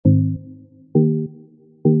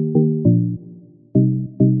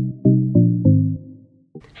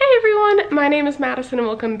my name is Madison and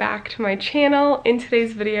welcome back to my channel. In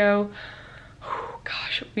today's video,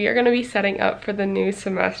 we are going to be setting up for the new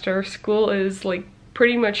semester. School is like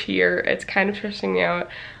pretty much here. It's kind of stressing me out.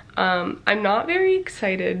 I'm not very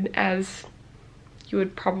excited, as you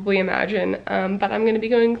would probably imagine, but I'm going to be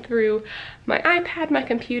going through my iPad, my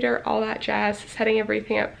computer, all that jazz, setting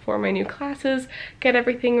everything up for my new classes, get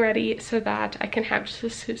everything ready so that I can have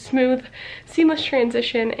just a smooth, seamless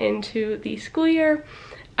transition into the school year.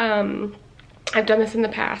 I've done this in the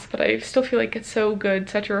past, but I still feel like it's so good,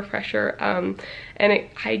 such a refresher, and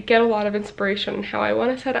I get a lot of inspiration on how I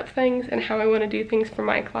want to set up things and how I want to do things for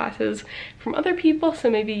my classes from other people, so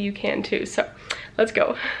maybe you can too. So let's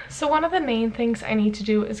go. So one of the main things I need to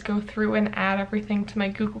do is go through and add everything to my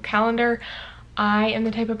Google Calendar. I am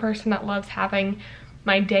the type of person that loves having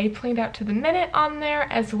my day planned out to the minute on there,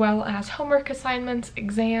 as well as homework assignments,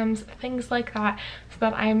 exams, things like that, so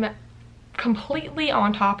that I'm completely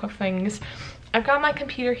on top of things. I've got my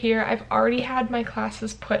computer here. I've already had my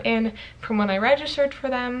classes put in from when I registered for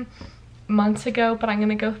them months ago, but I'm going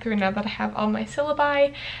to go through now that I have all my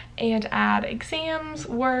syllabi and add exams,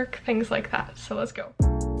 work, things like that. So let's go.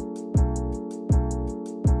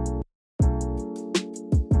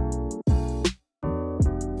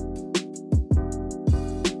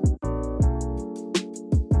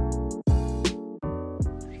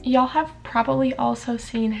 Y'all have probably also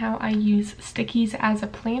seen how I use stickies as a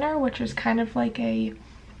planner, which is kind of like a...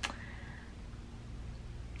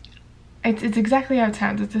 It's exactly how it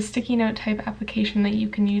sounds. It's a sticky note type application that you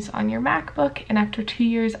can use on your MacBook, and after 2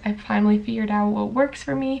 years I finally figured out what works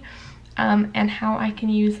for me and how I can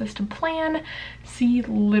use this to plan, see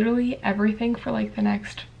literally everything for like the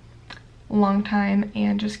next long time,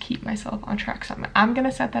 and just keep myself on track. So I'm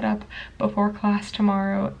gonna set that up before class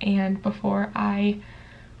tomorrow, and before I...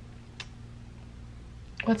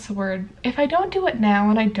 what's the word? If I don't do it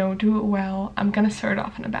now and I don't do it well, I'm gonna start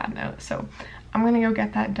off on a bad note. So I'm gonna go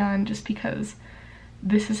get that done, just because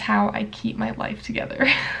this is how I keep my life together.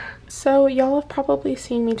 So y'all have probably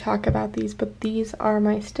seen me talk about these, but these are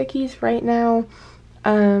my stickies right now.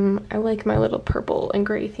 I like my little purple and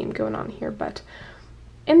gray theme going on here, but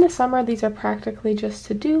in the summer these are practically just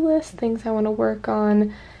to-do lists, things I want to work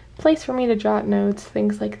on, place for me to jot notes,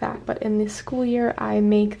 things like that. But in the school year I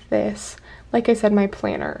make this, like I said, my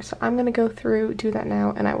planner. So I'm gonna go through, do that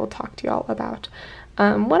now, and I will talk to y'all about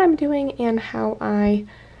what I'm doing and how I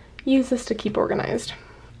use this to keep organized.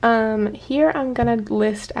 Here I'm gonna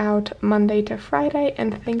list out Monday to Friday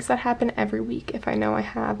and things that happen every week. If I know I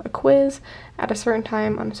have a quiz at a certain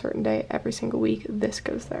time on a certain day every single week, this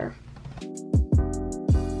goes there.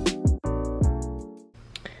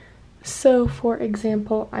 So for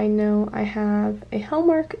example, I know I have a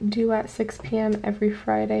homework due at 6 p.m. every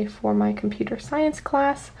Friday for my computer science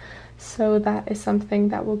class, so that is something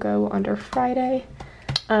that will go under Friday.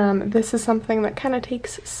 This is something that kind of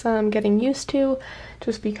takes some getting used to,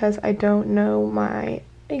 just because I don't know my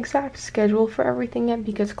exact schedule for everything yet,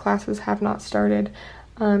 because classes have not started.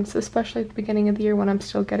 So especially at the beginning of the year when I'm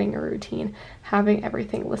still getting a routine, having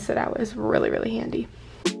everything listed out is really, really handy.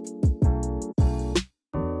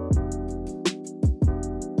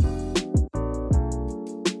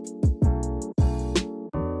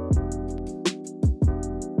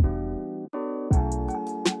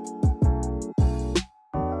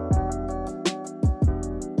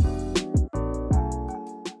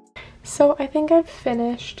 So I think I've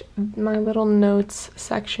finished my little notes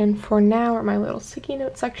section for now, or my little sticky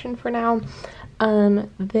note section for now.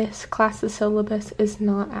 This class's syllabus is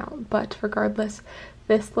not out, but regardless,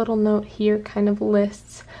 this little note here kind of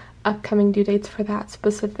lists upcoming due dates for that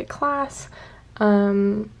specific class,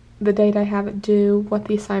 the date I have it due, what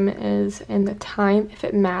the assignment is, and the time if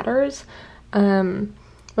it matters.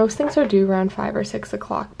 Most things are due around 5 or 6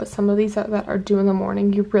 o'clock, but some of these that are due in the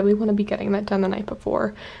morning, you really want to be getting that done the night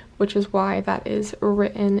before, which is why that is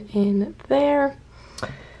written in there.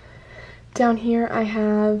 Down here I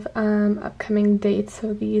have upcoming dates,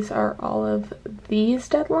 so these are all of these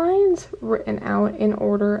deadlines written out in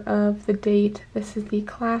order of the date. This is the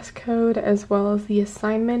class code as well as the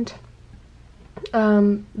assignment.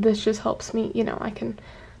 This just helps me, you know, I can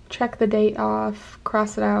check the date off,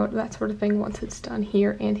 cross it out, that sort of thing once it's done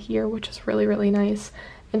here and here, which is really, really nice,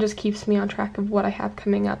 and just keeps me on track of what I have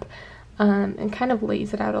coming up, and kind of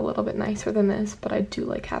lays it out a little bit nicer than this, but I do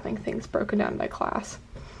like having things broken down by class.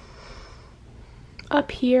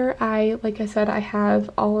 Up here, like I said, I have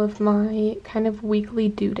all of my kind of weekly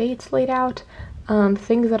due dates laid out,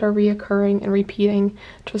 things that are reoccurring and repeating,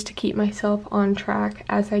 just to keep myself on track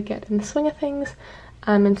as I get in the swing of things.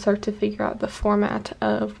 And start to figure out the format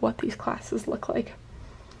of what these classes look like.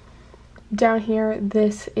 down here,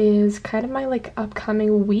 this is kind of my like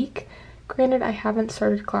upcoming week. Granted, I haven't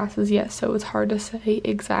started classes yet, so it's hard to say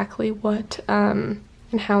exactly what and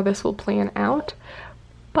how this will plan out,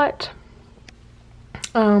 but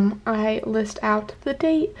I list out the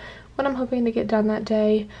date, what I'm hoping to get done that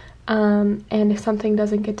day, and if something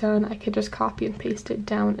doesn't get done, I could just copy and paste it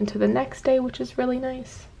down into the next day, which is really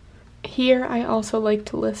nice. Here I also like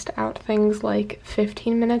to list out things like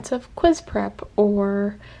 15 minutes of quiz prep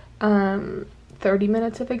or 30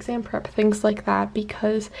 minutes of exam prep, things like that,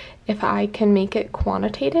 because if I can make it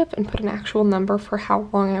quantitative and put an actual number for how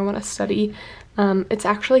long I want to study, it's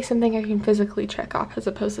actually something I can physically check off, as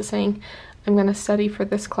opposed to saying I'm going to study for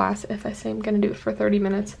this class. If I say I'm going to do it for 30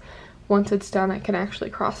 minutes, once it's done I can actually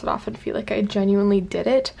cross it off and feel like I genuinely did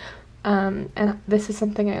it. And this is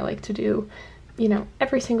something I like to do, you know,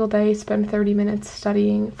 every single day, spend 30 minutes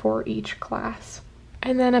studying for each class.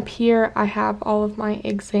 And then up here I have all of my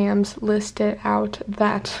exams listed out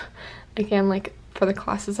that, again, like for the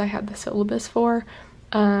classes I have the syllabus for.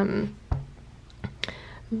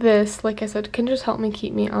 This, like I said, can just help me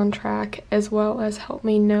keep me on track, as well as help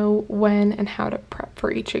me know when and how to prep for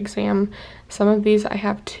each exam. Some of these I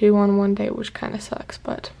have 2 on one day, which kind of sucks,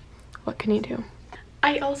 but what can you do?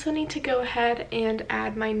 I also need to go ahead and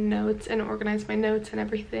add my notes and organize my notes and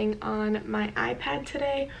everything on my iPad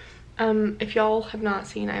today. If y'all have not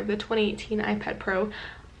seen, I have the 2018 iPad Pro.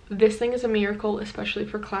 This thing is a miracle, especially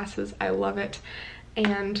for classes. I love it,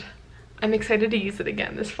 and I'm excited to use it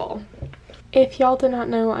again this fall. If y'all did not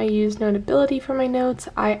know, I use Notability for my notes.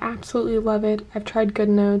 I absolutely love it. I've tried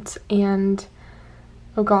GoodNotes and,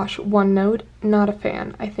 oh gosh, OneNote, not a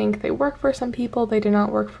fan. I think they work for some people, they do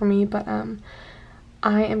not work for me, but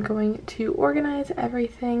I am going to organize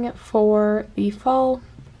everything for the fall.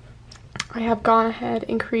 I have gone ahead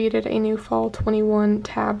and created a new fall 21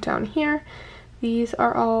 tab down here. These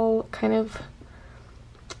are all kind of,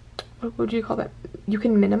 what would you call that? You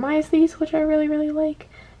can minimize these, which I really like,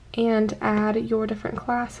 and add your different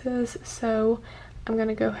classes. So I'm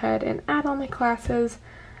gonna go ahead and add all my classes.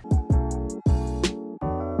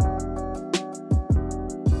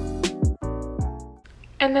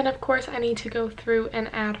 And then of course I need to go through and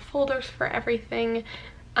add folders for everything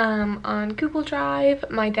on Google Drive,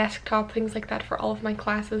 my desktop, things like that for all of my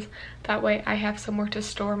classes. That way I have somewhere to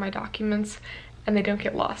store my documents and they don't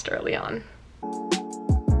get lost early on.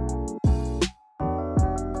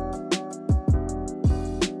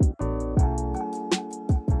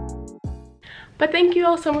 But thank you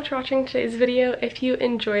all so much for watching today's video. If you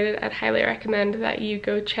enjoyed it, I'd highly recommend that you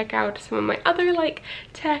go check out some of my other like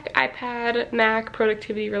tech, iPad, Mac,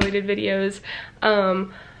 productivity related videos.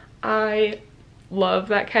 I love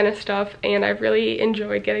that kind of stuff, and I've really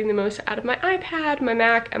enjoyed getting the most out of my iPad, my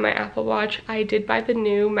Mac, and my Apple Watch. I did buy the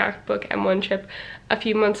new MacBook M1 chip a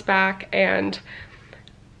few months back, and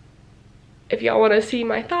if y'all want to see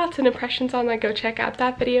my thoughts and impressions on that, go check out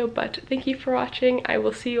that video. But thank you for watching. I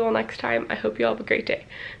will see you all next time. I hope you all have a great day.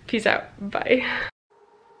 Peace out. Bye.